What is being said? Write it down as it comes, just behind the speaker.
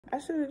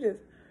should have just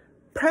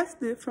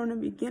pressed it from the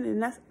beginning.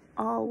 That's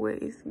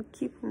always, we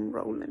keep them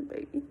rolling,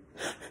 baby.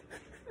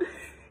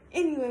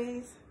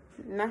 Anyways,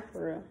 not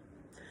for real.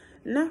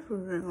 Not for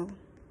real.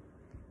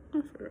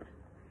 Not for real.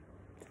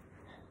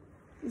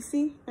 You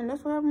see? And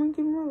that's what happened when you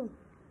keep them rolling.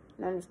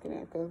 No, I'm just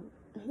kidding, because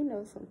he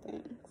knows some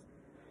things.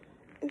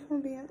 If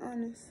I'm being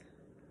honest,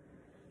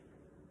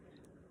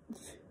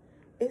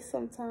 it's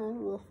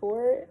sometimes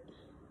before it.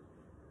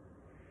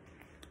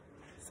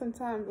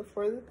 Sometimes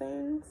before the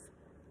things.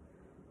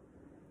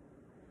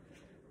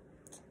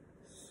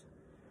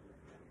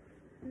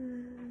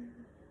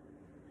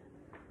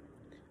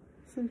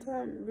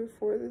 Sometimes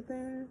before the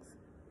things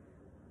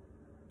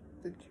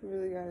that you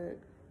really gotta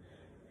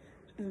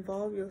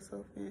involve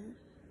yourself in.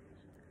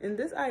 And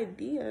this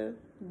idea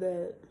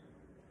that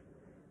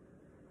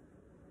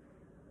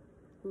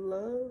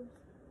love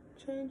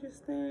changes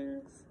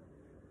things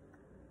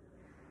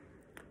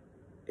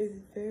is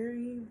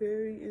very,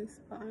 very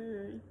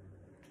inspiring.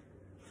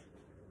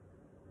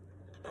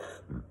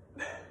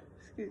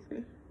 Excuse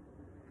me.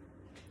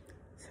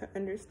 To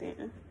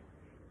understand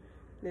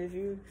that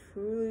you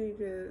truly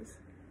just,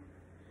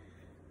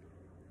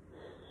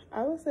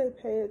 I would say,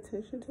 pay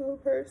attention to a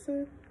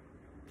person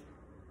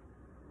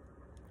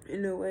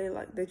in a way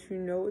like that you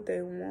know what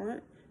they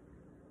want,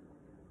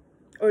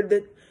 or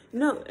that,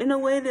 no, in a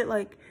way that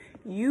like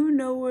you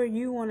know where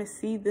you want to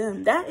see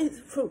them. That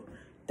is true.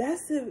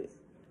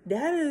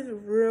 That is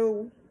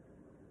real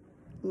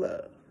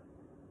love.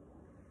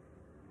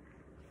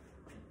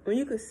 When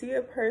you can see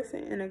a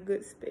person in a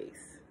good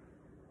space,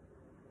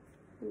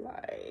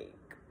 like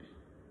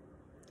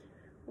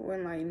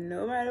when, like,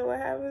 no matter what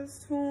happens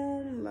to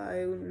them,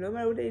 like no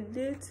matter what they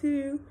did to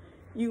you,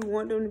 you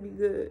want them to be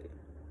good.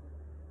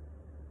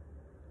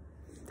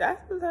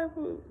 That's the type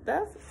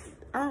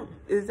of,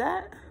 is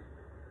that,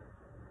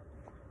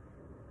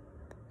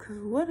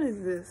 cause what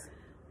is this?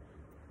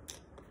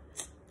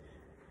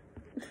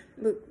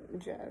 Look,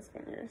 jazz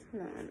fingers.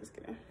 No, I'm just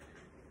kidding.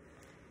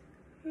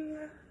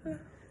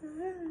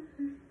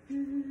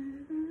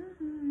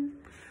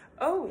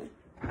 Oh,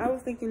 I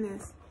was thinking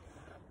this.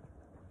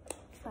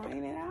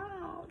 Trying it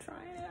out.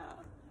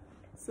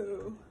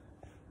 So,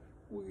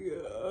 we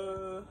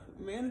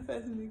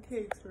manifesting the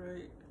cakes,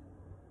 right?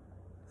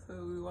 So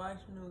we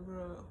watching them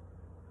grow.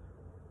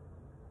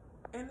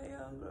 And they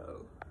all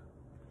grow.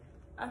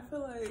 I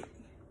feel like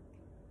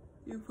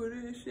you put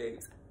it in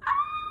shapes.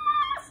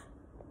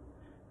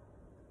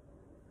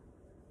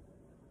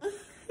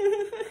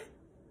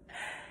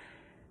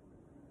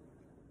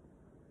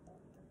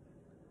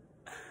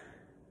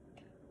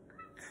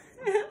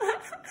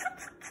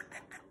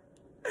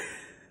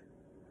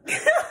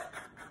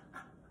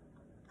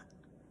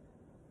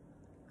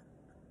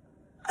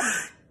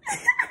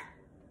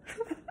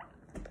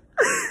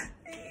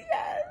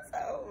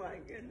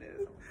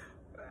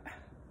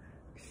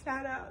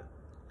 Shout out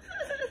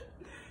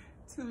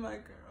to my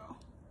girl.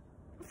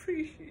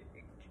 Appreciate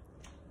it.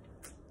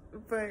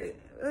 But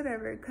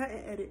whatever, cut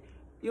and edit.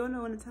 You'll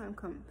know when the time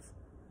comes.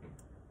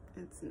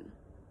 And soon.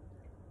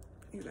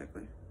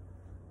 Exactly.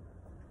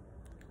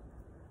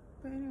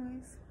 But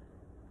anyways.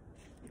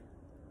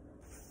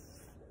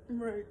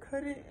 Right,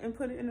 cut it and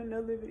put it in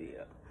another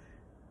video.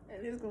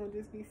 And it's gonna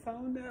just be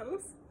something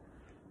else.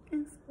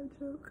 Inside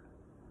joke.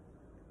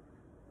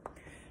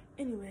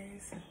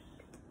 Anyways.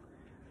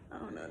 I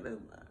don't know, that's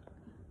not,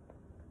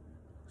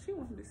 she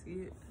wanted to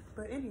see it.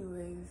 But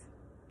anyways,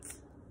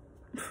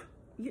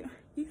 yeah,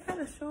 you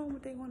gotta show them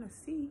what they want to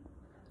see.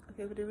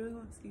 Okay, what they really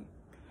want to see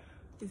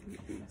is me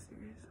being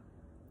serious.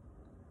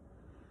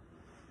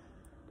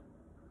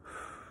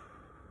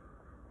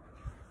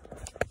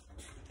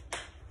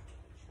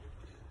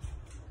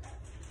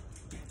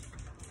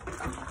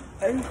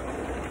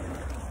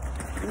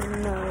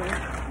 No,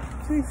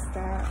 please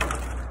stop.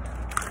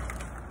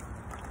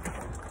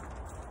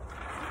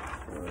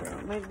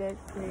 Make that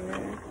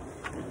clear.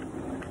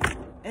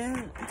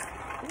 And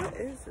what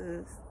is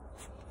this?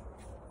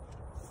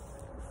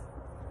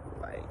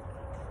 Light.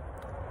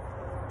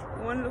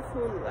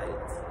 Wonderful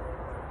light.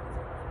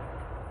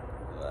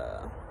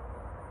 Wow.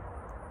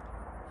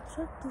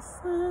 Check the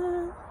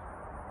sun.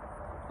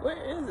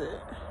 Where is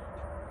it?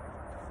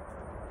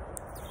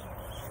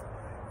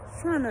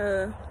 Trying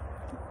to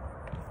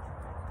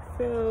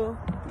fill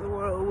the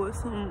world with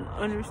some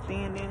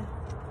understanding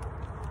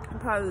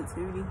and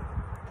positivity.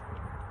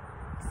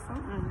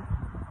 Something.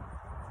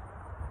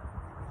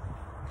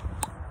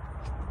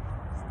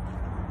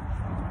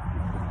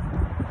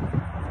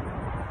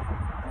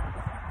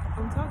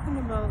 I'm talking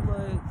about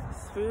like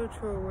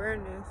spiritual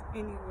awareness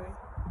anyway.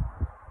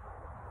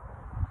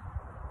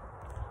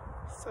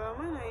 So I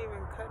might not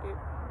even cut it.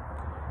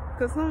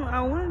 Cause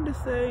I wanted to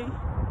say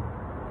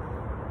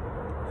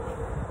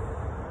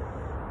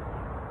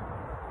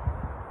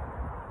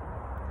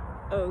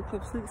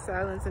complete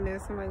silence, and then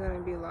somebody gonna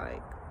be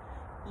like,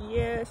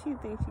 yeah, she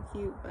thinks she's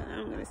cute, but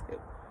I'm gonna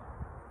skip.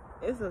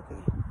 It's okay.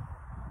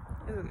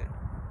 It's okay.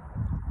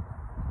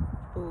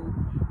 Oh.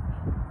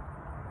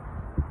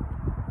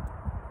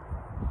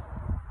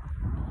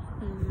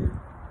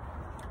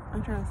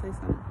 I'm trying to say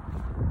something.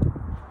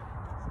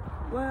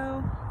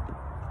 Well,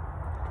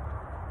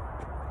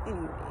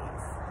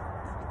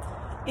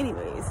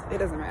 anyways, it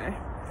doesn't matter.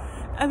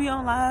 I'll be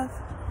on live.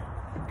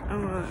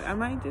 I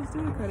might just do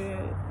a cut it,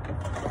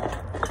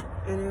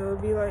 and it will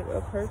be like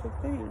a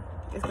perfect thing.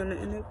 It's gonna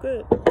end up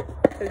good.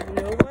 Cause you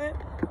know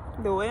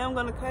what? The way I'm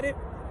gonna cut it,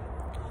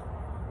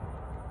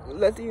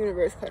 let the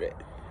universe cut it.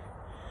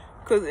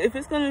 Cause if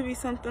it's gonna be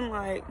something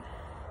like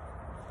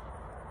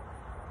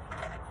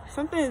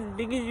something as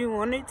big as you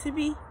want it to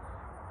be,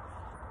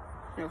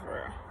 no,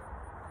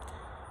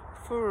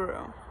 for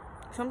real,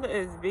 something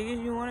as big as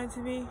you want it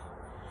to be,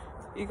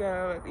 you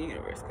gotta let the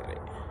universe cut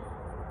it.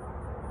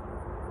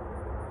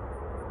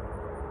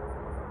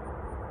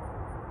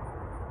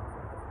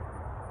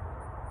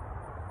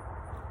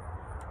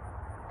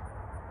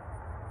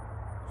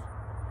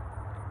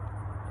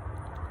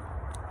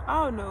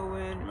 I don't know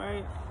when,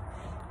 right?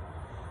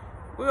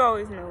 We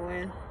always know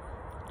when.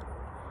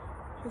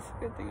 That's a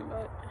good thing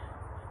about it.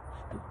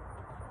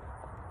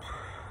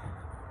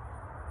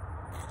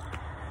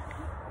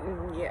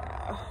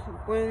 Yeah,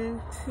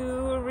 when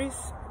to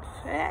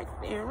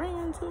respect and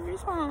when to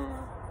respond.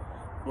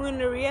 When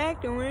to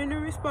react and when to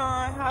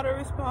respond. How to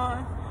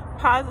respond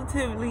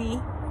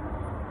positively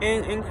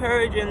and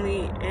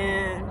encouragingly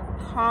and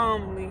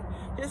calmly.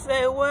 Just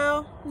say,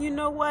 well, you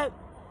know what?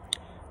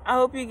 I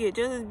hope you get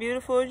just as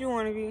beautiful as you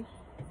want to be.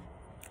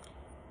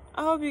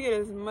 I hope you get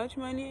as much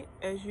money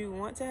as you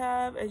want to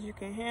have, as you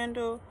can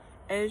handle,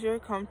 as you're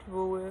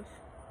comfortable with.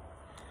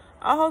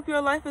 I hope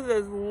your life is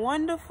as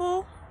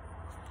wonderful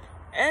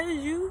as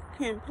you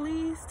can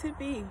please to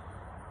be.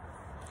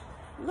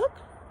 Look,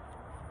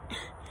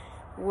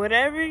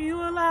 whatever you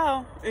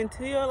allow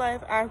into your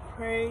life, I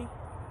pray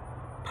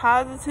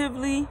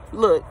positively.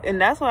 Look,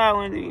 and that's why I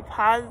want to be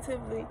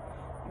positively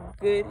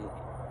good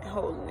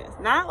holiness.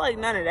 Not like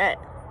none of that.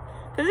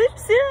 Cause did you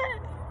see that?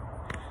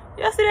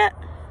 Y'all see that?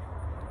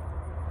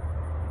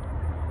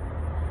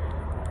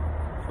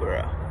 For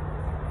real.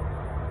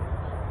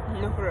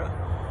 No, for real.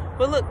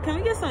 But look, can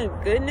we get some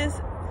goodness?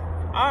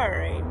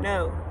 Alright,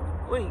 no.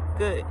 Wait,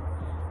 good.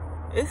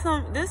 It's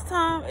this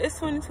time, it's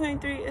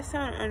 2023, it's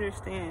time to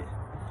understand.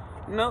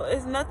 No,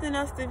 it's nothing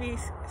else to be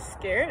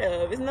scared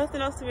of. It's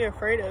nothing else to be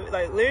afraid of.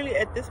 Like, literally,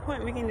 at this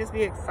point, we can just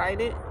be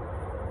excited.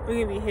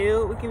 We can be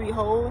healed. We can be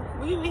whole.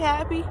 We can be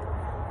happy.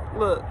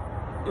 Look.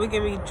 We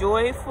can be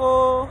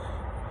joyful,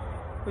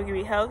 we can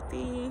be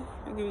healthy,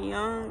 we can be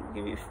young, we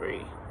can be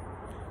free.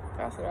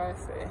 That's what I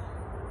say.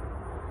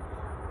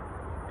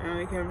 And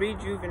we can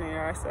rejuvenate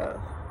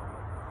ourselves.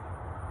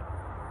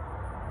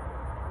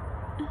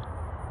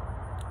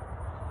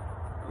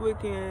 We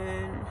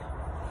can,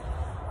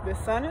 the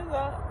sun is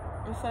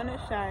up, the sun is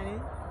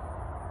shining,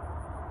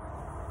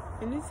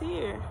 and it's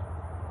here.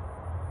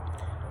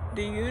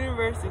 The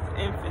universe is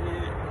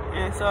infinite,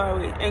 and so are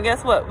we. And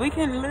guess what? We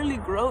can literally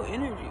grow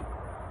energy.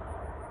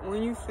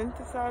 When you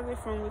synthesize it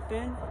from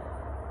within,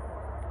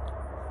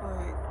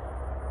 like,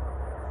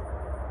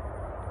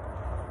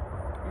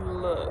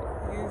 look,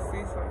 you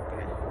see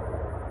something.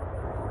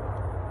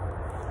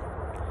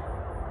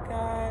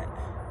 God,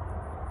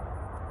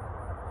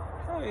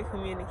 how do we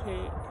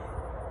communicate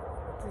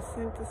to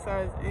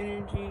synthesize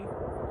energy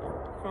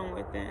from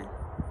within?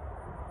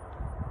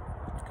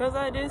 Because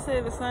I did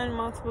say the sun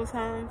multiple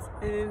times,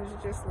 and it was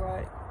just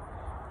like,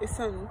 it's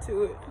something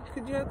to it.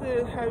 Because you have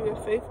to have your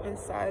faith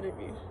inside of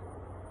you.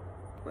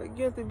 Like,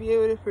 you have to be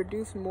able to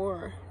produce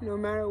more, no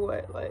matter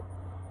what. Like,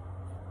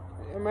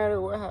 no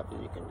matter what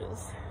happens, you can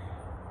just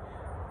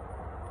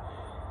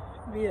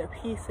be at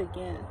peace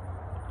again.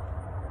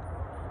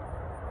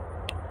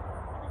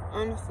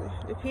 Honestly,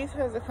 the peace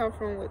has to come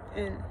from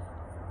within.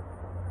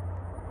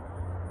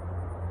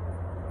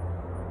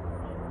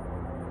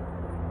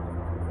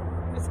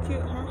 It's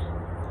cute, huh?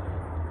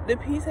 The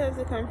peace has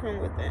to come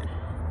from within.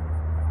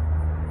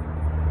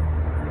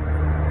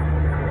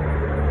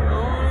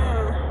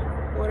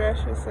 What I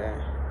should say.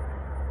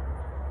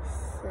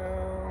 So,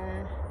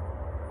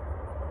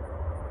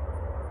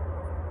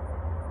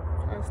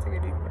 let's take a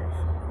deep breath.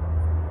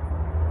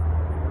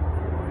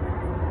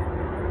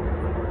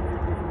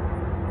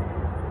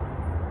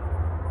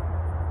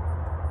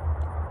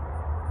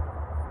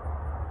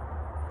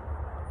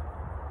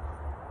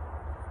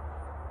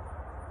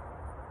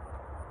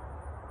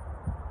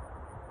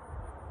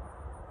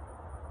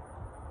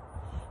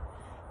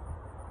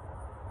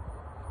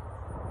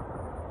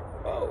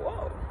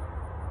 Whoa.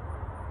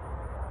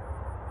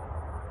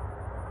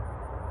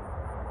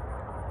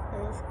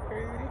 That's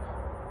crazy.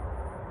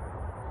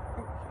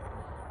 Okay.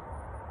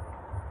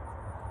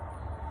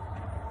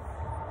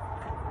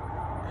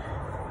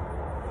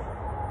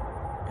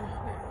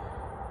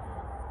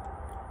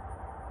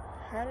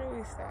 How do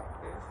we stop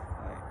this?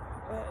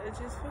 Like, it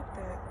just fuck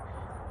that.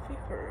 Be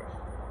for real.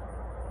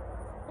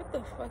 What the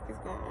fuck is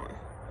going on?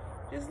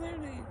 Just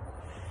literally,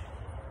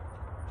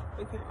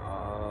 we can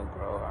all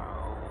grow our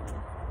own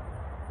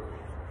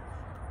food.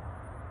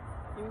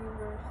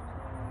 Universe.